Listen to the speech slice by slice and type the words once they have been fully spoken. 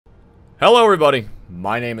Hello everybody,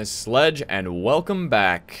 my name is Sledge and welcome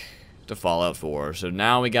back to Fallout 4. So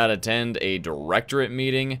now we gotta attend a directorate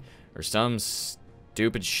meeting or some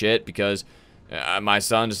stupid shit because my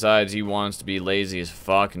son decides he wants to be lazy as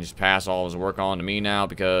fuck and just pass all his work on to me now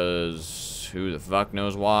because who the fuck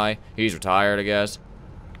knows why. He's retired, I guess.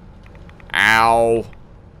 Ow.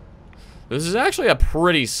 This is actually a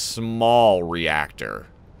pretty small reactor.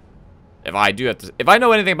 If I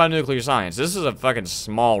know anything about nuclear science, this is a fucking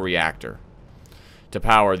small reactor to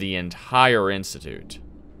power the entire institute.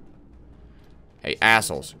 Hey,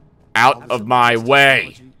 assholes. Out of my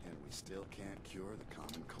way!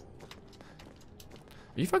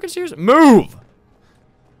 Are you fucking serious? Move!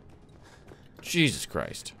 Jesus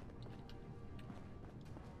Christ.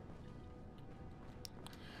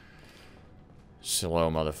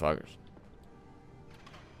 Slow motherfuckers.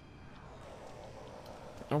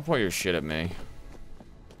 Don't point your shit at me.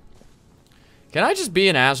 Can I just be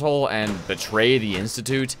an asshole and betray the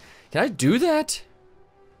Institute? Can I do that?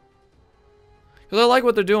 Because I like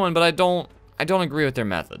what they're doing, but I don't agree with their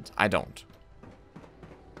methods. I don't.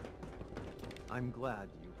 I'm glad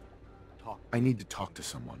you talked. I need to talk to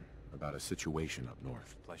someone about a situation up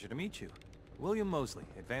north. Pleasure to meet you. William Mosley,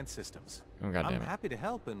 Advanced Systems. Oh, God damn it. I'm happy to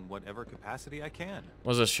help in whatever capacity I can.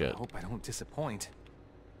 What's this shit? I hope I don't disappoint.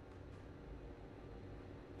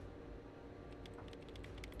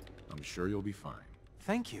 I'm sure you'll be fine.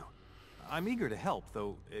 Thank you. I'm eager to help,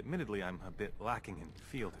 though admittedly I'm a bit lacking in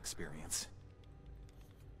field experience.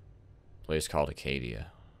 Place called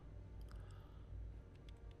Acadia.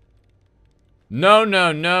 No,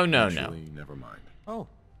 no, no, no, no. Actually, never mind. Oh,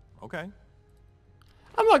 okay.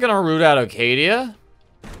 I'm not gonna root out Acadia.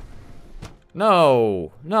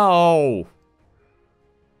 No, no.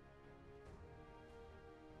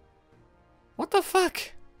 What the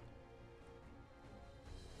fuck?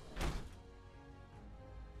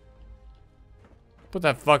 Put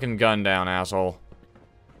that fucking gun down, asshole.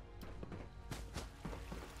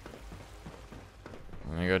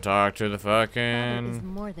 Let me go talk to the fucking... is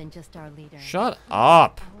more than just our leader. Shut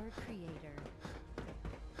up. Our creator.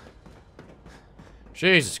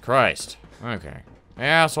 Jesus Christ. Okay. Hey,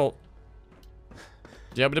 asshole.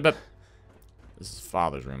 This is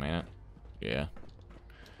father's room, ain't it? Yeah.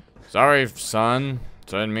 Sorry, son.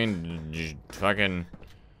 So I didn't mean to fucking...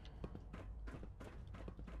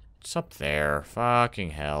 It's up there.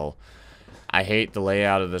 Fucking hell. I hate the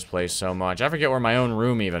layout of this place so much. I forget where my own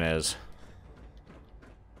room even is.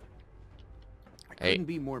 Hey,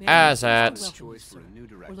 asshats.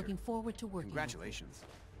 We're looking forward to working. Congratulations.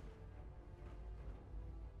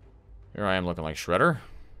 Here I am looking like Shredder.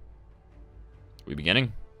 We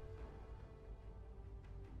beginning?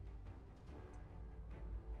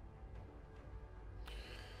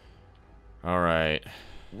 Alright.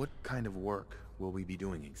 What kind of work will we be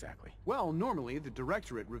doing exactly? Well, normally the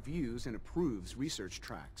Directorate reviews and approves research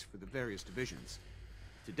tracks for the various divisions.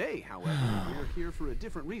 Today, however, we're here for a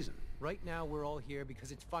different reason. Right now, we're all here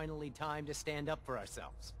because it's finally time to stand up for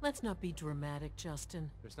ourselves. Let's not be dramatic, Justin.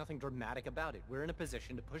 There's nothing dramatic about it. We're in a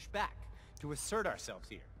position to push back, to assert ourselves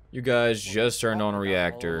here. You guys just turned on a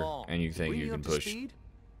reactor, and you think Bring you you can up to push. speed?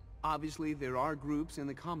 Obviously, there are groups in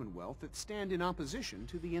the Commonwealth that stand in opposition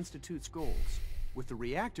to the Institute's goals. With the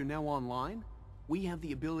reactor now online, we have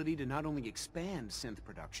the ability to not only expand synth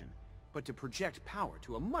production, but to project power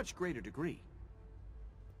to a much greater degree.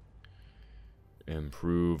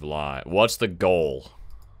 Improve life. What's the goal?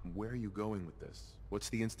 Where are you going with this? What's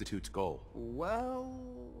the Institute's goal? Well,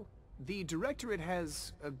 the Directorate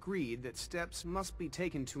has agreed that steps must be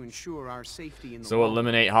taken to ensure our safety in the So long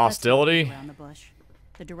eliminate Let's not hostility? beat around the bush.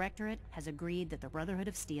 The Directorate has agreed that the Brotherhood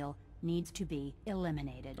of Steel needs to be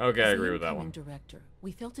eliminated. Okay, I As agree the with that incoming one. Director,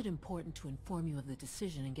 we felt it important to inform you of the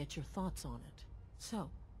decision and get your thoughts on it. So,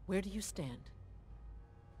 where do you stand?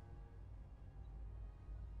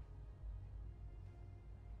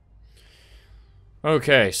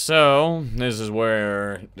 Okay, so this is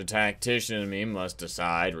where the tactician in me must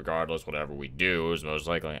decide, regardless, whatever we do is most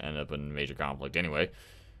likely to end up in major conflict anyway.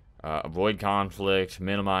 Avoid conflict,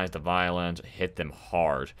 minimize the violence, hit them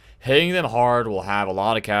hard. Hitting them hard will have a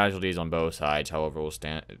lot of casualties on both sides, however, we'll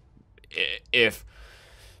stand... If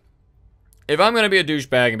I'm going to be a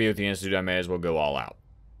douchebag and be with the Institute, I may as well go all out.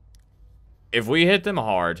 If we hit them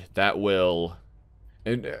hard, that will...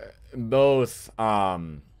 both,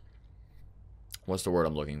 what's the word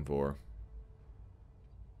I'm looking for?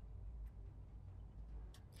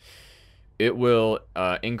 It will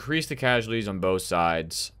increase the casualties on both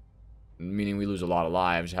sides, meaning we lose a lot of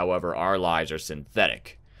lives. However, our lives are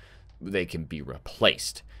synthetic. They can be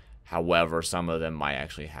replaced. However, some of them might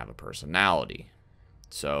actually have a personality.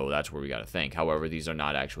 So that's where we got to think. However, these are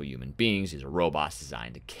not actual human beings. These are robots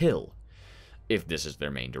designed to kill, if this is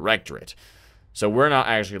their main directorate. So we're not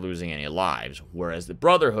actually losing any lives, whereas the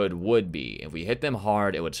Brotherhood would be. If we hit them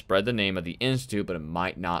hard, it would spread the name of the Institute, but it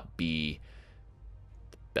might not be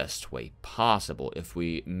the best way possible. If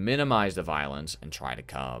we minimize the violence and try to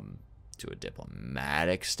come to a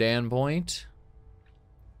diplomatic standpoint,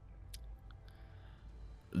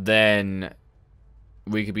 then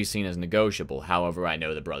we could be seen as negotiable. However, I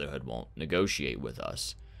know the Brotherhood won't negotiate with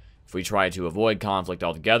us. If we try to avoid conflict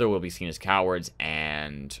altogether, we'll be seen as cowards,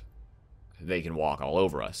 and they can walk all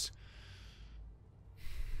over us.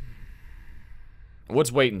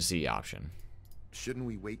 What's wait and see option? Shouldn't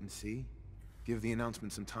we wait and see? Give the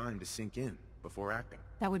announcement some time to sink in before acting.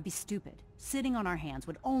 That would be stupid. Sitting on our hands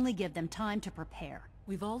would only give them time to prepare.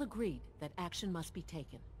 We've all agreed that action must be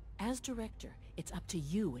taken. As director, it's up to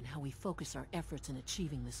you and how we focus our efforts in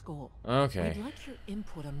achieving this goal. Okay. I'd like your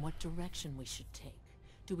input on what direction we should take.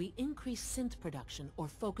 Do we increase synth production or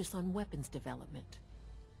focus on weapons development?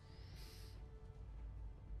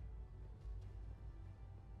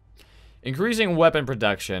 Increasing weapon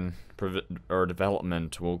production or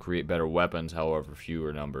development will create better weapons, however,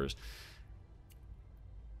 fewer numbers.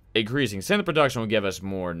 Increasing synth production will give us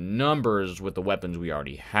more numbers with the weapons we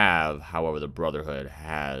already have. However, the Brotherhood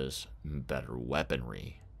has better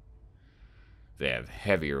weaponry. They have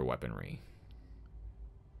heavier weaponry.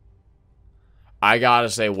 I gotta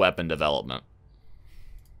say weapon development.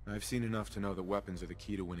 I've seen enough to know that weapons are the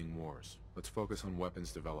key to winning wars. Let's focus on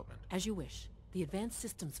weapons development. As you wish. The Advanced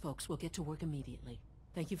Systems folks will get to work immediately.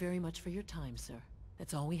 Thank you very much for your time, sir.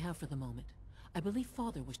 That's all we have for the moment. I believe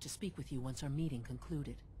Father wished to speak with you once our meeting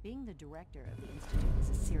concluded. Being the director of the Institute is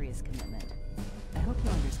a serious commitment. I hope you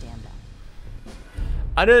understand that.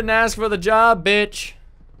 I didn't ask for the job, bitch.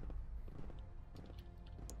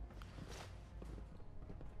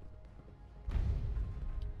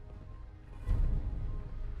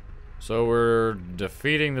 So we're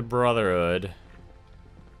defeating the Brotherhood.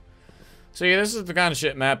 See, this is the kind of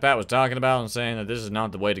shit Matt Pat was talking about and saying that this is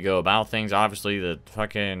not the way to go about things. Obviously, the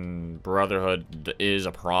fucking Brotherhood is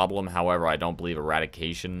a problem. However, I don't believe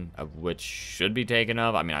eradication of which should be taken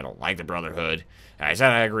of. I mean, I don't like the Brotherhood. And I said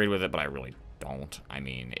I agreed with it, but I really don't. I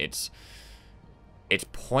mean, it's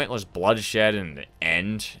pointless bloodshed in the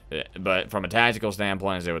end. But from a tactical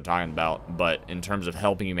standpoint, as they were talking about, but in terms of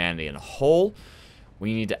helping humanity in a whole,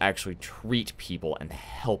 we need to actually treat people and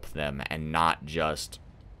help them and not just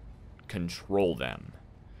control them.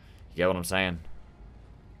 You get what I'm saying?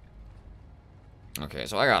 Okay,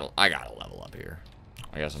 so I gotta level up here.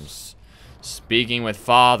 I guess I'm speaking with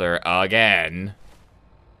Father again.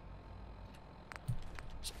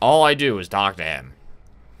 So all I do is talk to him.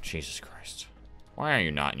 Jesus Christ. Why are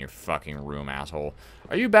you not in your fucking room, asshole?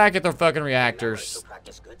 Are you back at the fucking reactors?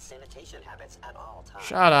 Practice good sanitation habits at all times.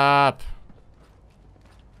 Shut up.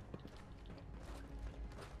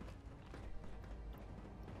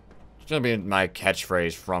 It's gonna be my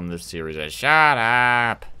catchphrase from this series. Shut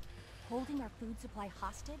up. Holding our food supply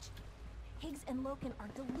hostage? Higgs and Loken are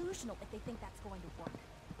delusional if they think that's going to work.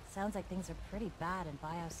 Sounds like things are pretty bad in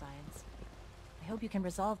bioscience. I hope you can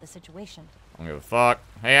resolve the situation. I don't give a fuck.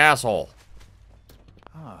 Hey, asshole.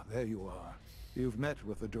 Ah, there you are. You've met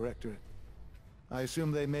with the directorate. I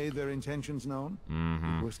assume they made their intentions known?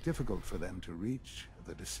 It was difficult for them to reach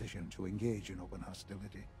the decision to engage in open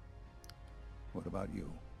hostility. What about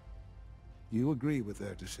you? You agree with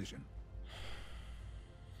their decision?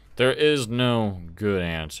 There is no good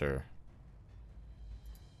answer.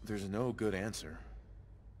 There's no good answer.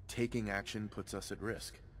 Taking action puts us at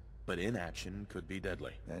risk, but inaction could be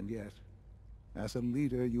deadly. And yet, as a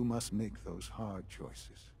leader, you must make those hard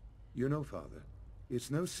choices. You know, Father,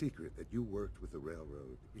 it's no secret that you worked with the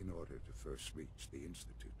Railroad in order to first reach the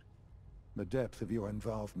Institute. The depth of your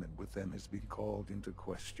involvement with them has been called into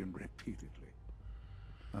question repeatedly.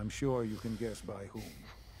 I'm sure you can guess by whom.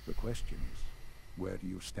 The question is, where do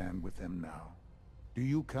you stand with them now? Do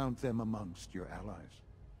you count them amongst your allies?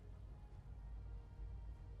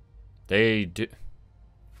 They do.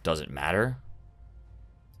 Does it matter?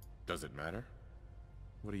 Does it matter?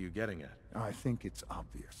 What are you getting at? I think it's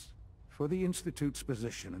obvious. For the Institute's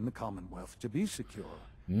position in the Commonwealth to be secure,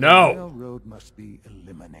 No! the Railroad must be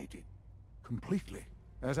eliminated. Completely.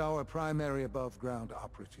 As our primary above-ground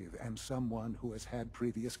operative and someone who has had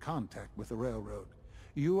previous contact with the Railroad,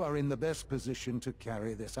 you are in the best position to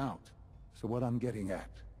carry this out. So what I'm getting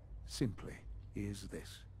at, simply, is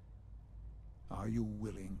this. Are you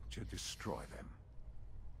willing to destroy them?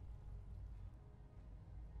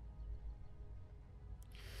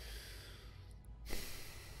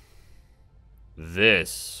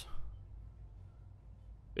 This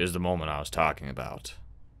is the moment I was talking about.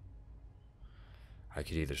 I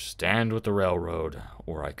could either stand with the railroad,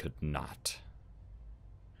 or I could not.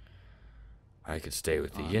 I could stay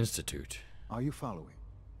with the Institute. Are you following?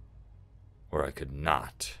 Or I could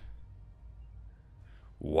not.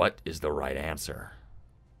 What is the right answer?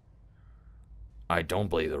 I don't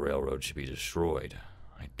believe the railroad should be destroyed.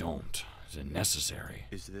 I don't. Is it necessary?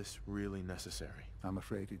 Is this really necessary? I'm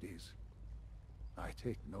afraid it is. I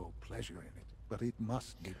take no pleasure in it, but it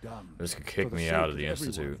must be done. This could kick me out of the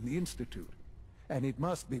Institute. In the Institute. And it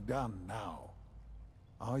must be done now.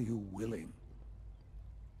 Are you willing?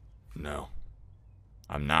 No.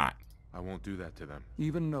 I'm not. I won't do that to them.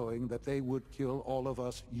 Even knowing that they would kill all of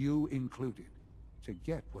us, you included, to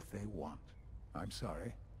get what they want. I'm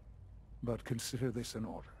sorry, but consider this an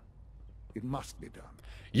order. It must be done.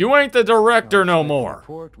 You ain't the director no more.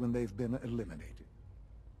 Report when they've been eliminated.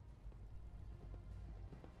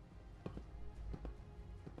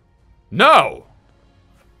 No!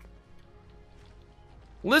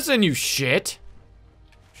 Listen, you shit!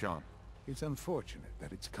 Sean. It's unfortunate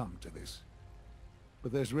that it's come to this.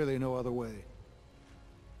 But there's really no other way.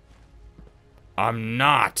 I'm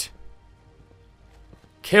not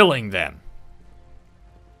killing them.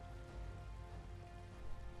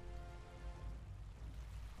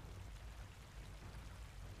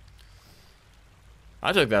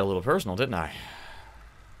 I took that a little personal, didn't I?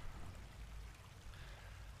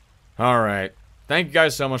 Alright. Thank you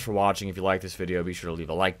guys so much for watching. If you like this video, be sure to leave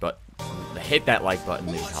a like button. Hit that like button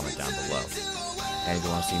and comment down below. And if you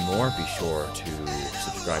want to see more, be sure to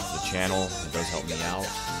subscribe to the channel. It does help me out.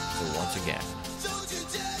 So once again,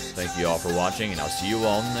 thank you all for watching, and I'll see you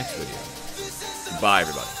all in the next video. Bye,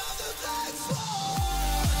 everybody.